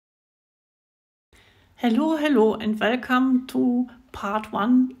Hello and welcome to part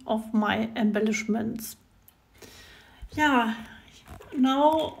 1 of my embellishments. Yeah,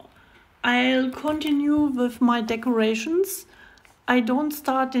 now I'll continue with my decorations. I don't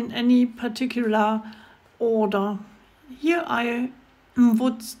start in any particular order. Here I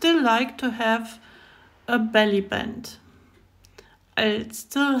would still like to have a belly band. I'll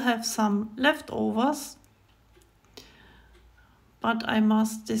still have some leftovers, but I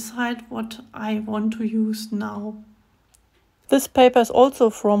must decide what I want to use now. This paper is also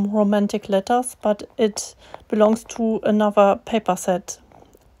from Romantic Letters, but it belongs to another paper set.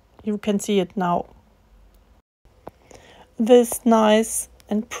 You can see it now. This nice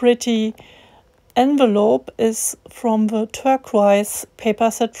and pretty envelope is from the turquoise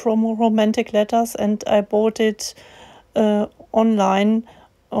paper set from Romantic Letters, and I bought it online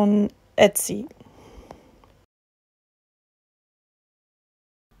on Etsy.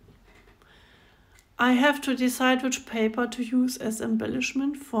 I have to decide which paper to use as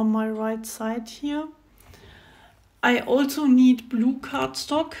embellishment for my right side here. I also need blue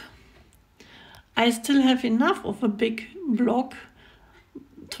cardstock. I still have enough of a big block,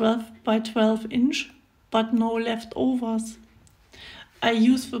 12 by 12 inch, but no leftovers. I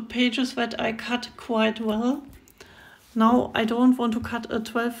use the pages that I cut quite well. Now I don't want to cut a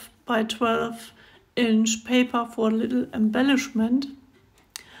 12 by 12 inch paper for a little embellishment.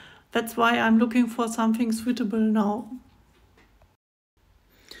 That's why I'm looking for something suitable now.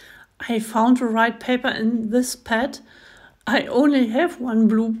 I found the right paper in this pad. I only have one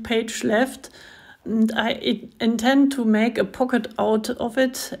blue page left, and I intend to make a pocket out of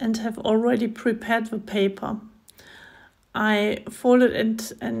it and have already prepared the paper. I folded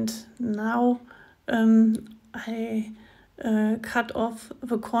it and now I cut off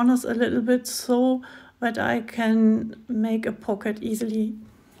the corners a little bit so that I can make a pocket easily.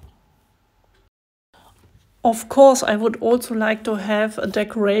 Of course, I would also like to have a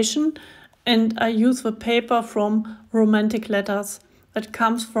decoration, and I use the paper from Romantic Letters that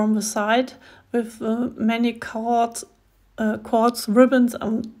comes from the side with many cords, ribbons,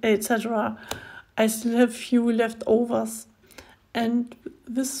 etc. I still have few leftovers, and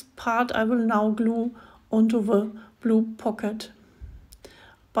this part I will now glue onto the blue pocket.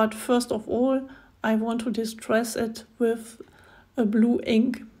 But first of all, I want to distress it with a blue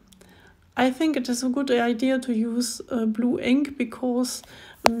ink. I think it is a good idea to use blue ink because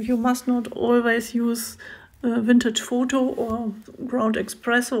you must not always use Vintage Photo or Ground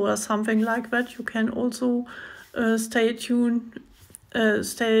Espresso or something like that. You can also stay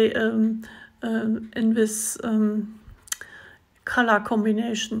in this color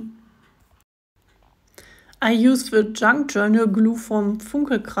combination. I use the junk journal glue from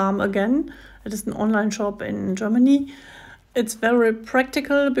Funkelkram again. It is an online shop in Germany. It's very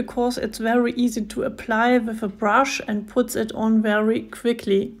practical because it's very easy to apply with a brush and puts it on very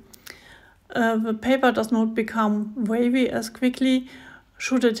quickly. The paper does not become wavy as quickly.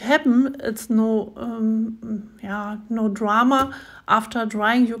 Should it happen, it's no drama. After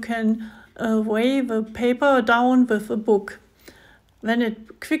drying, you can weigh the paper down with a book. Then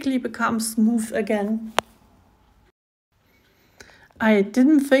it quickly becomes smooth again. I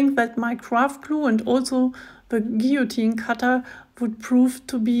didn't think that my craft glue and also the guillotine cutter would prove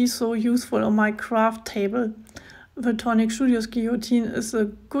to be so useful on my craft table. The Tonic Studios guillotine is a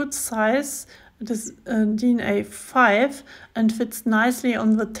good size. It is DNA 5 and fits nicely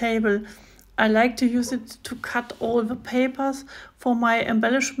on the table. I like to use it to cut all the papers for my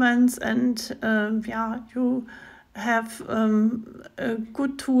embellishments, and you have a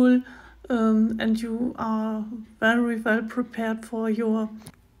good tool and you are very well prepared for your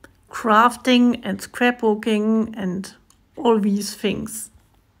crafting and scrapbooking and all these things.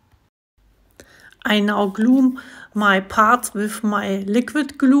 I now glue my parts with my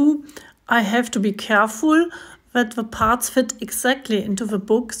liquid glue. I have to be careful that the parts fit exactly into the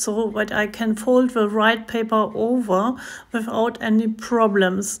book so that I can fold the right paper over without any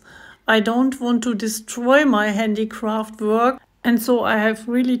problems. I don't want to destroy my handicraft work, and so I have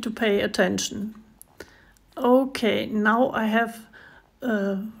really to pay attention. Okay, now I have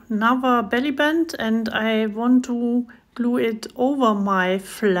another belly band and I want to glue it over my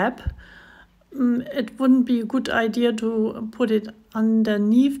flap. It wouldn't be a good idea to put it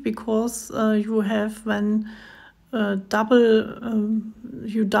underneath because you have when you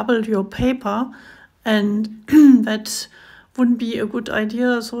double your paper, and that wouldn't be a good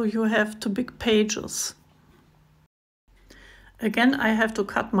idea, so you have two big pages. Again, I have to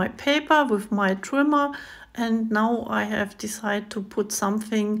cut my paper with my trimmer, and now I have decided to put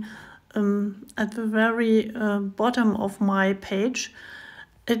something at the very bottom of my page.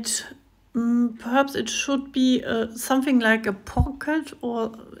 It Perhaps it should be something like a pocket,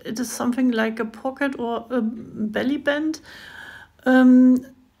 or it is something like a pocket or a belly band.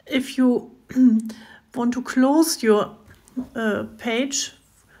 If you want to close your page,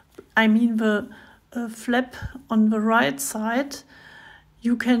 I mean the flap on the right side,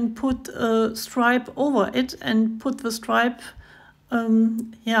 you can put a stripe over it and put the stripe,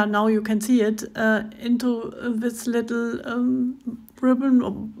 yeah, now you can see it, into this little ribbon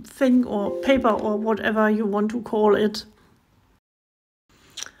or thing or paper or whatever you want to call it.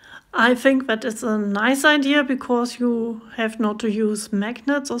 I think that is a nice idea because you have not to use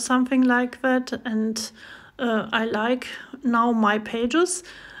magnets or something like that, and I like now my pages,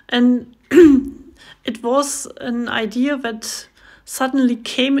 and it was an idea that suddenly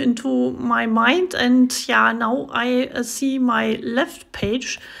came into my mind, and yeah, now I see my left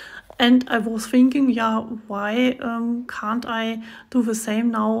page and I was thinking, yeah, why can't I do the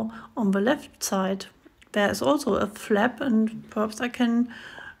same now on the left side? There is also a flap, and perhaps I can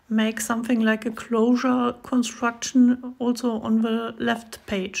make something like a closure construction also on the left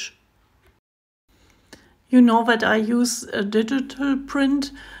page. You know that I use a digital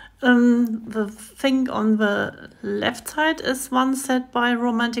print. The thing on the left side is one set by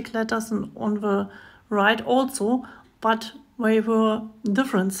Romantic Letters, and on the right also, but they were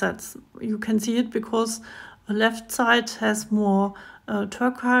different sets. You can see it because the left side has more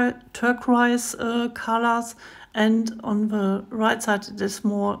turquoise colors, and on the right side it is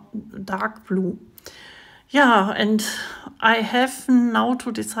more dark blue. Yeah, and I have now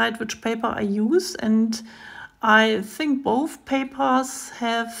to decide which paper I use, and I think both papers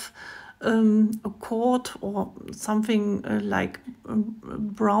have a cord or something like a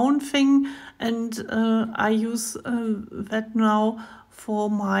brown thing, and I use that now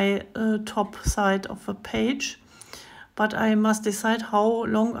for my top side of the page. But I must decide how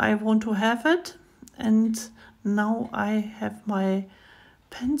long I want to have it, and now I have my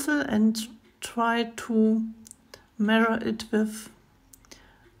pencil and try to measure it with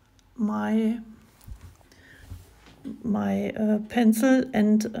my pencil,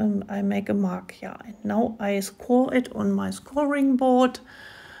 and I make a mark. Yeah, and now I score it on my scoring board,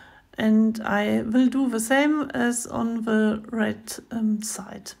 and I will do the same as on the right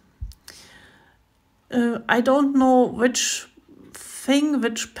side. I don't know which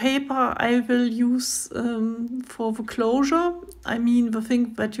paper I will use for the closure. I mean the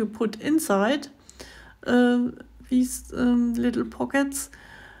thing that you put inside these little pockets.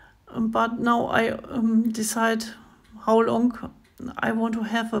 But now I decide how long I want to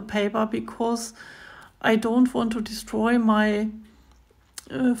have a paper, because I don't want to destroy my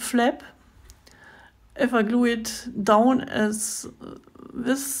flap. If I glue it down as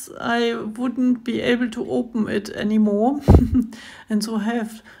this, I wouldn't be able to open it anymore, and so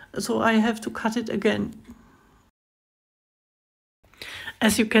I have to cut it again.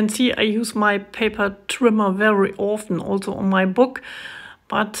 As you can see, I use my paper trimmer very often, also on my book,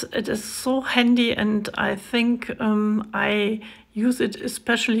 but it is so handy, and I think I use it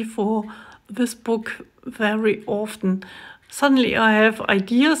especially for this book very often. Suddenly I have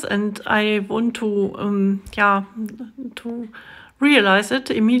ideas and I want to to realize it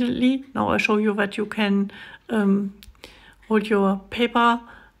immediately. Now I show you that you can hold your paper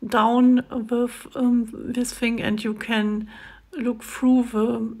down with this thing, and you can look through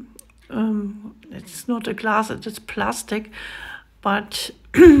the it's not a glass, it is plastic, but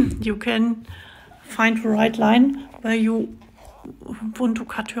you can find the right line where you want to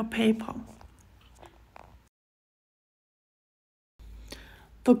cut your paper.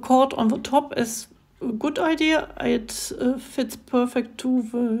 The cord on the top is a good idea. It fits perfect to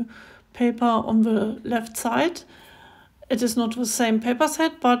the paper on the left side. It is not the same paper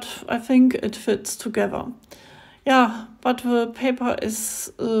set, but I think it fits together. Yeah, but the paper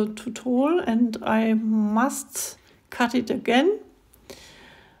is too tall, and I must cut it again.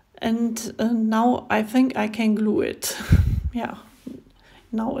 And now I think I can glue it. Yeah,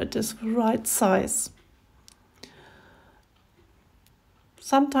 now it is the right size.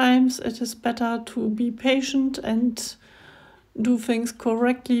 Sometimes it is better to be patient and do things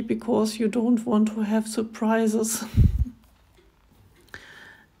correctly, because you don't want to have surprises.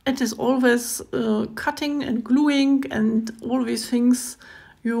 It is always cutting and gluing and all these things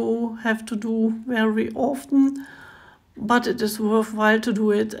you have to do very often, but it is worthwhile to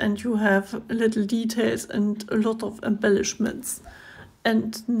do it, and you have little details and a lot of embellishments.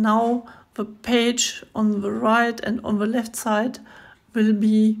 And now the page on the right and on the left side will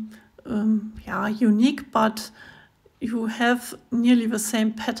be unique, but you have nearly the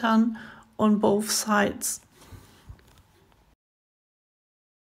same pattern on both sides.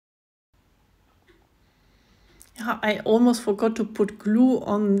 Yeah, I almost forgot to put glue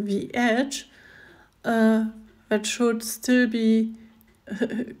on the edge. That should still be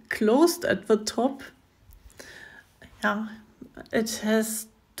closed at the top. Yeah, it has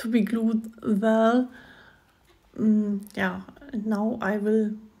to be glued well. Yeah, and now I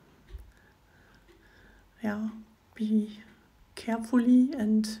will be carefully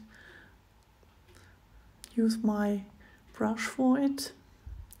and use my brush for it.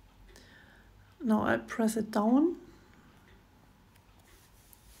 Now I press it down.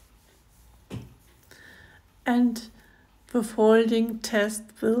 And the folding test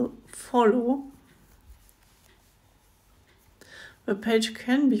will follow. The page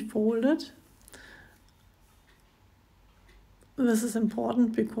can be folded. This is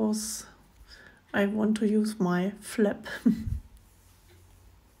important because I want to use my flap.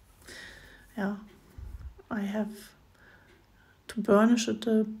 Yeah, I have to burnish it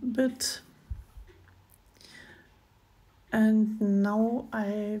a bit. And now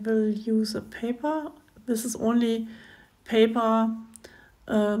I will use a paper. This is only paper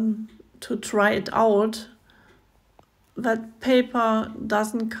to try it out. That paper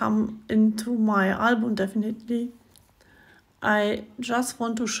doesn't come into my album definitely. I just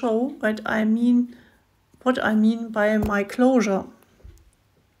want to show what I mean by my closure.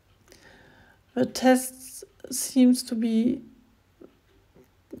 The test seems to be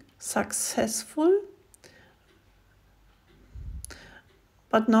successful,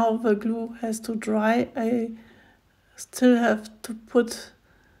 but now the glue has to dry. I still have to put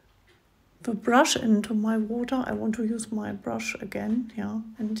the brush into my water. I want to use my brush again, yeah.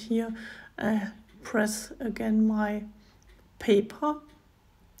 And here I press again my paper.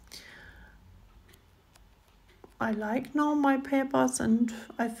 I like now my papers, and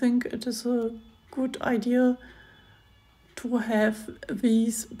I think it is a good idea to have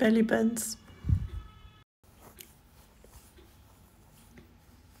these belly bands.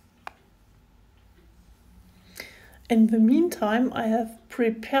 In the meantime, I have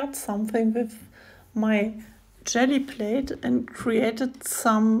prepared something with my Geli Plate and created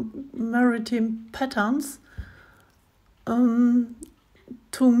some maritime patterns.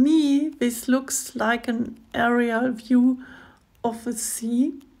 To me, this looks like an aerial view of the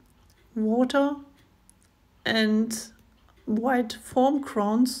sea, water and white foam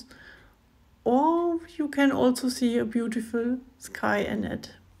crowns, or you can also see a beautiful sky in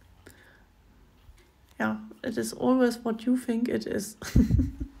it. Yeah, it is always what you think it is.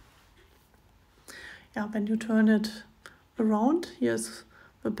 Yeah, when you turn it around, here's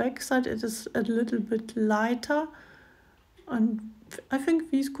the back side, it is a little bit lighter, and I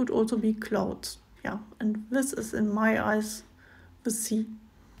think these could also be clouds. Yeah, and this is in my eyes the sea.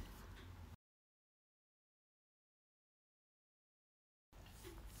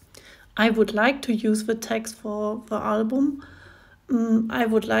 I would like to use the text for the album. I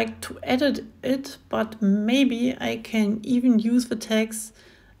would like to edit it, but maybe I can even use the text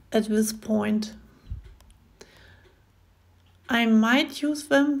at this point. I might use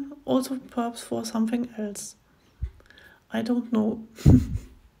them also perhaps for something else. I don't know.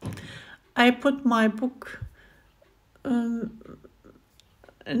 I put my book in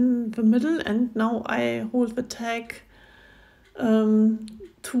the middle, and now I hold the tag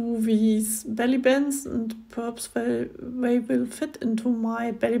to these belly bands, and perhaps they will fit into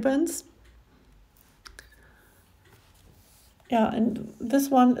my belly bands. Yeah, and this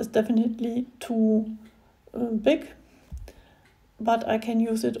one is definitely too big, but I can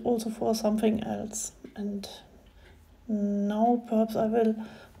use it also for something else. And now perhaps I will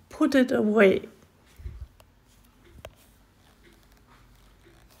put it away.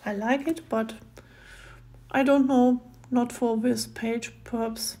 I like it, but I don't know, not for this page,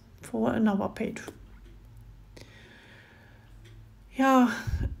 perhaps for another page. Yeah,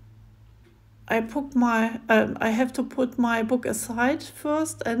 I have to put my book aside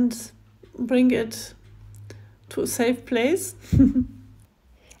first and bring it to a safe place.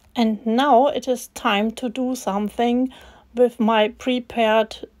 And now it is time to do something with my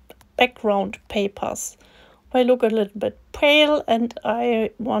prepared background papers. They look a little bit pale, and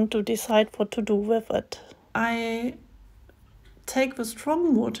I want to decide what to do with it. I take the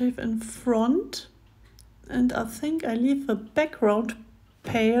strong motif in front, and I think I leave the background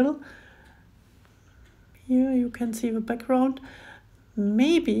pale. Here you can see the background.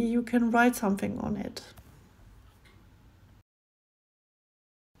 Maybe you can write something on it.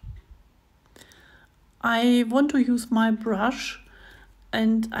 I want to use my brush,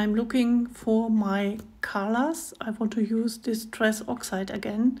 and I'm looking for my colors. I want to use Distress Oxide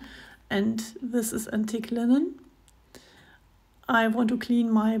again, and this is antique linen. I want to clean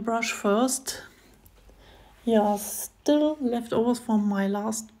my brush first, Yeah, still leftovers from my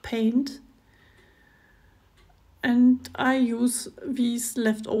last paint. And I use these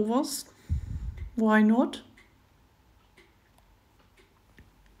leftovers. Why not?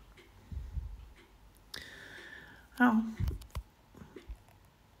 Oh.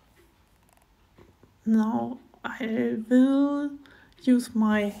 Now I will use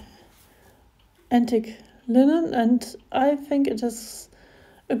my antique linen, and I think it is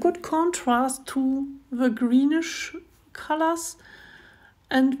a good contrast to the greenish colors,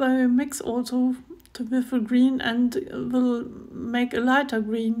 and when we mix also with the green and will make a lighter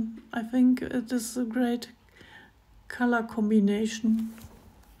green. I think it is a great color combination.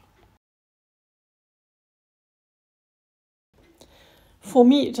 For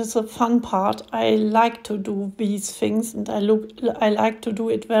me, it is a fun part. I like to do these things, and I like to do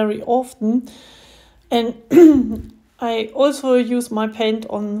it very often. And I also use my paint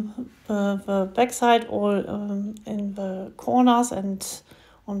on the backside or in the corners and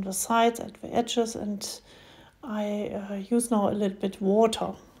on the sides and the edges, and I use now a little bit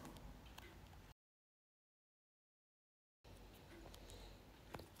water.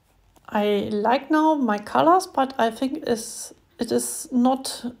 I like now my colors, but I think it is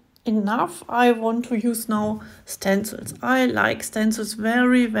not enough. I want to use now stencils. I like stencils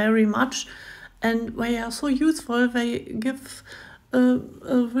very, very much, and they are so useful. They give a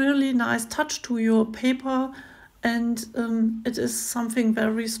really nice touch to your paper, and it is something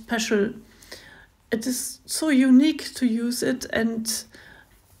very special. It is so unique to use it, and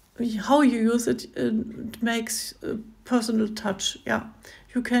how you use it, it makes a personal touch. Yeah,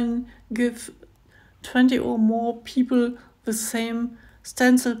 you can give 20 or more people the same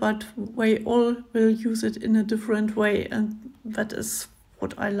stencil, but they all will use it in a different way, and that is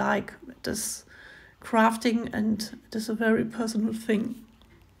what I like. It is crafting, and it is a very personal thing.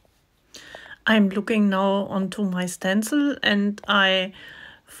 I'm looking now onto my stencil, and I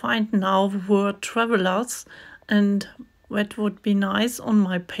find now the word travelers, and that would be nice on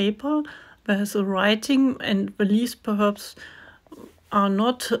my paper. There's a writing, and the leaves perhaps are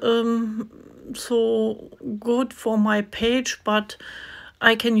not so good for my page, but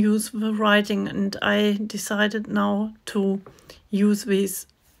I can use the writing, and I decided now to use these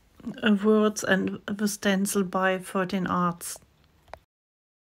words and the stencil by 13 Arts.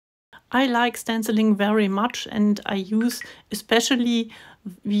 I like stenciling very much, and I use especially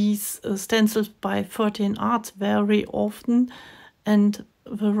these stencils by 13 Arts very often, and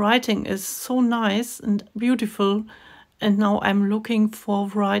the writing is so nice and beautiful. And now I'm looking for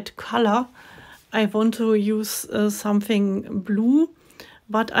right color. I want to use something blue,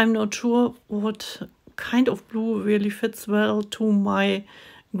 but I'm not sure what kind of blue really fits well to my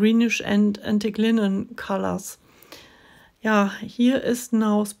greenish and antique linen colors. Yeah, here is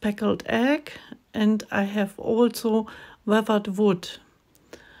now speckled egg, and I have also weathered wood.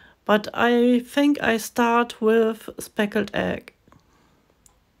 But I think I start with speckled egg.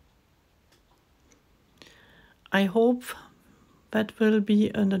 I hope that will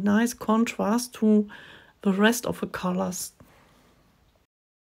be a nice contrast to the rest of the colors.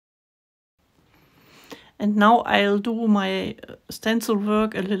 And now I'll do my stencil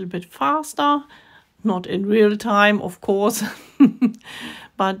work a little bit faster. Not in real time, of course,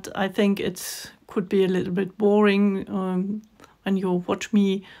 but I think it could be a little bit boring when you watch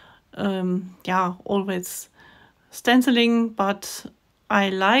me, always stenciling, but I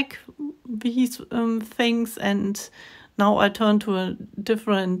like these things, and now I turn to a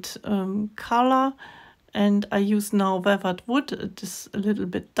different color, and I use now weathered wood. It is a little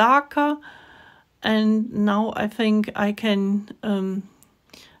bit darker, and now I think I can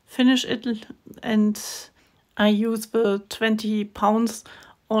finish it, and I use the 20 pounds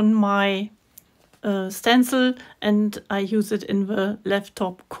on my stencil, and I use it in the left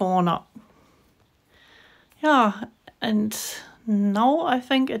top corner. Yeah, and now I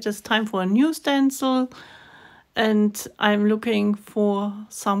think it is time for a new stencil, and I'm looking for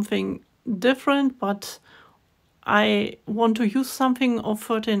something different, but I want to use something of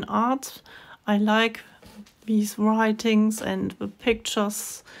 13 Arts. I like these writings and the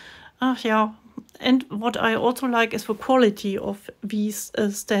pictures. And what I also like is the quality of these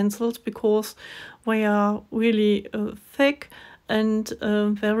stencils, because they are really thick and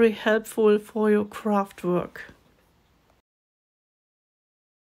very helpful for your craft work.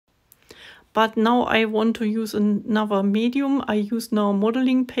 But now I want to use another medium. I use now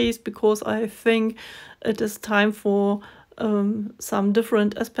modeling paste because I think it is time for some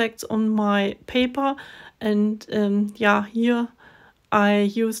different aspects on my paper. And here I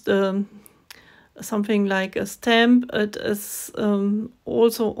used something like a stamp. It is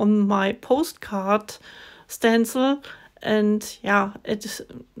also on my postcard stencil, and yeah, it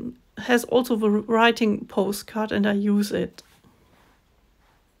has also the writing postcard and I use it.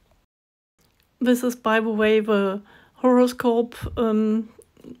 This is, by the way, the horoscope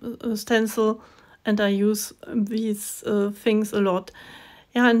stencil, and I use these things a lot.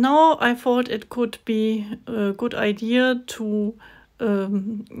 Yeah, and now I thought it could be a good idea to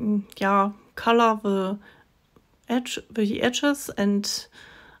color the edges, and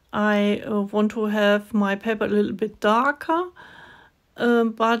I want to have my paper a little bit darker,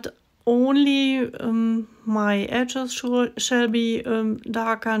 but only my edges shall be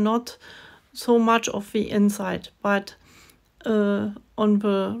darker, not so much of the inside, but on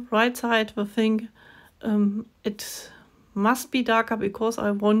the right side the thing it must be darker because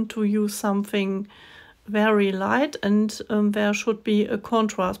I want to use something very light, and there should be a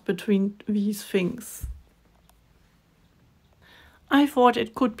contrast between these things. I thought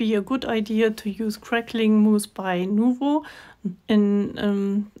it could be a good idea to use Crackling mousse by Nuvo.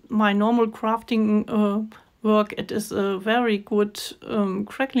 In my normal crafting work, it is a very good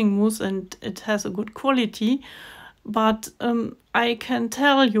crackling mousse and it has a good quality. But I can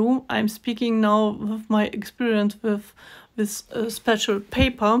tell you, I'm speaking now with my experience with this special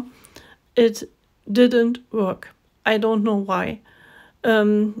paper, it didn't work. I don't know why.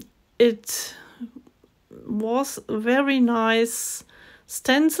 It was a very nice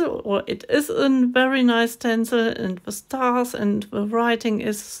stencil, or it is a very nice stencil, and the stars and the writing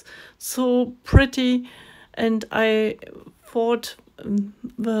is so pretty, and I thought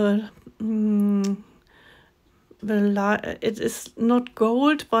it is not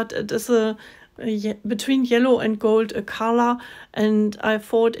gold, but it is a between yellow and gold a color, and I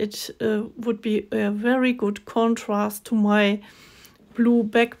thought it would be a very good contrast to my blue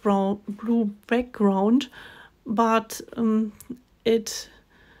background, but it,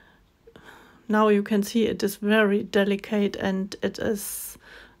 now you can see it is very delicate and it is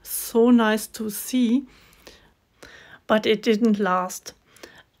so nice to see, but it didn't last.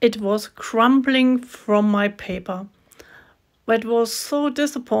 It was crumbling from my paper. That was so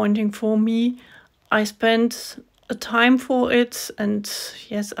disappointing for me. I spent a time for it, and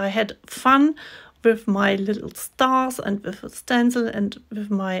yes, I had fun with my little stars and with the stencil and with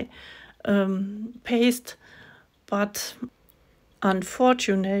my paste, but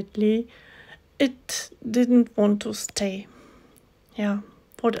unfortunately it didn't want to stay. Yeah,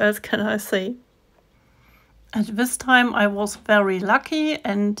 what else can I say? At this time I was very lucky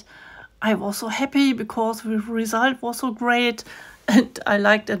and I was so happy because the result was so great and I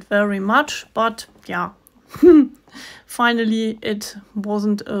liked it very much, but yeah, finally it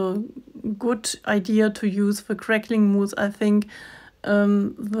wasn't a good idea to use the Crackling mousse. I think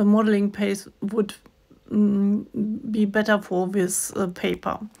the modeling paste would be better for this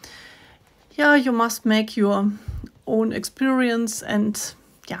paper. Yeah, you must make your own experience, and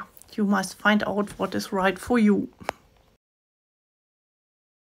yeah, you must find out what is right for you.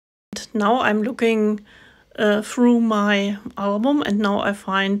 And now I'm looking through my album, and now I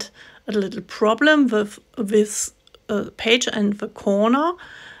find a little problem with this page and the corner,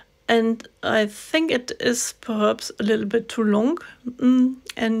 and I think it is perhaps a little bit too long,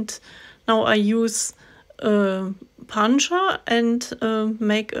 and now I use a puncher and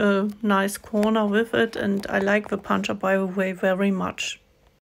make a nice corner with it, and I like the puncher, by the way, very much.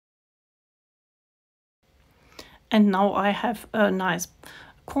 And now I have a nice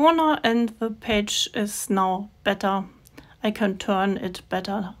corner and the page is now better. I can turn it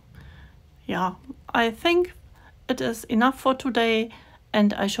better. Yeah, I think it is enough for today,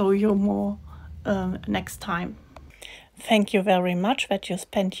 and I show you more next time. Thank you very much that you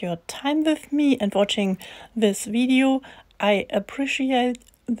spent your time with me and watching this video. I appreciate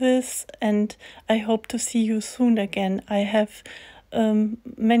this and I hope to see you soon again. I have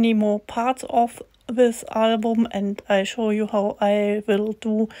many more parts of this album and I show you how I will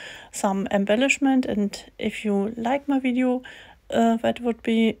do some embellishment, and if you like my video that would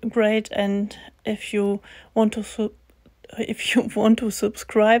be great, and if you want to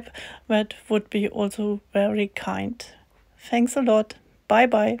subscribe, that would be also very kind. Thanks a lot. Bye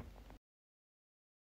bye.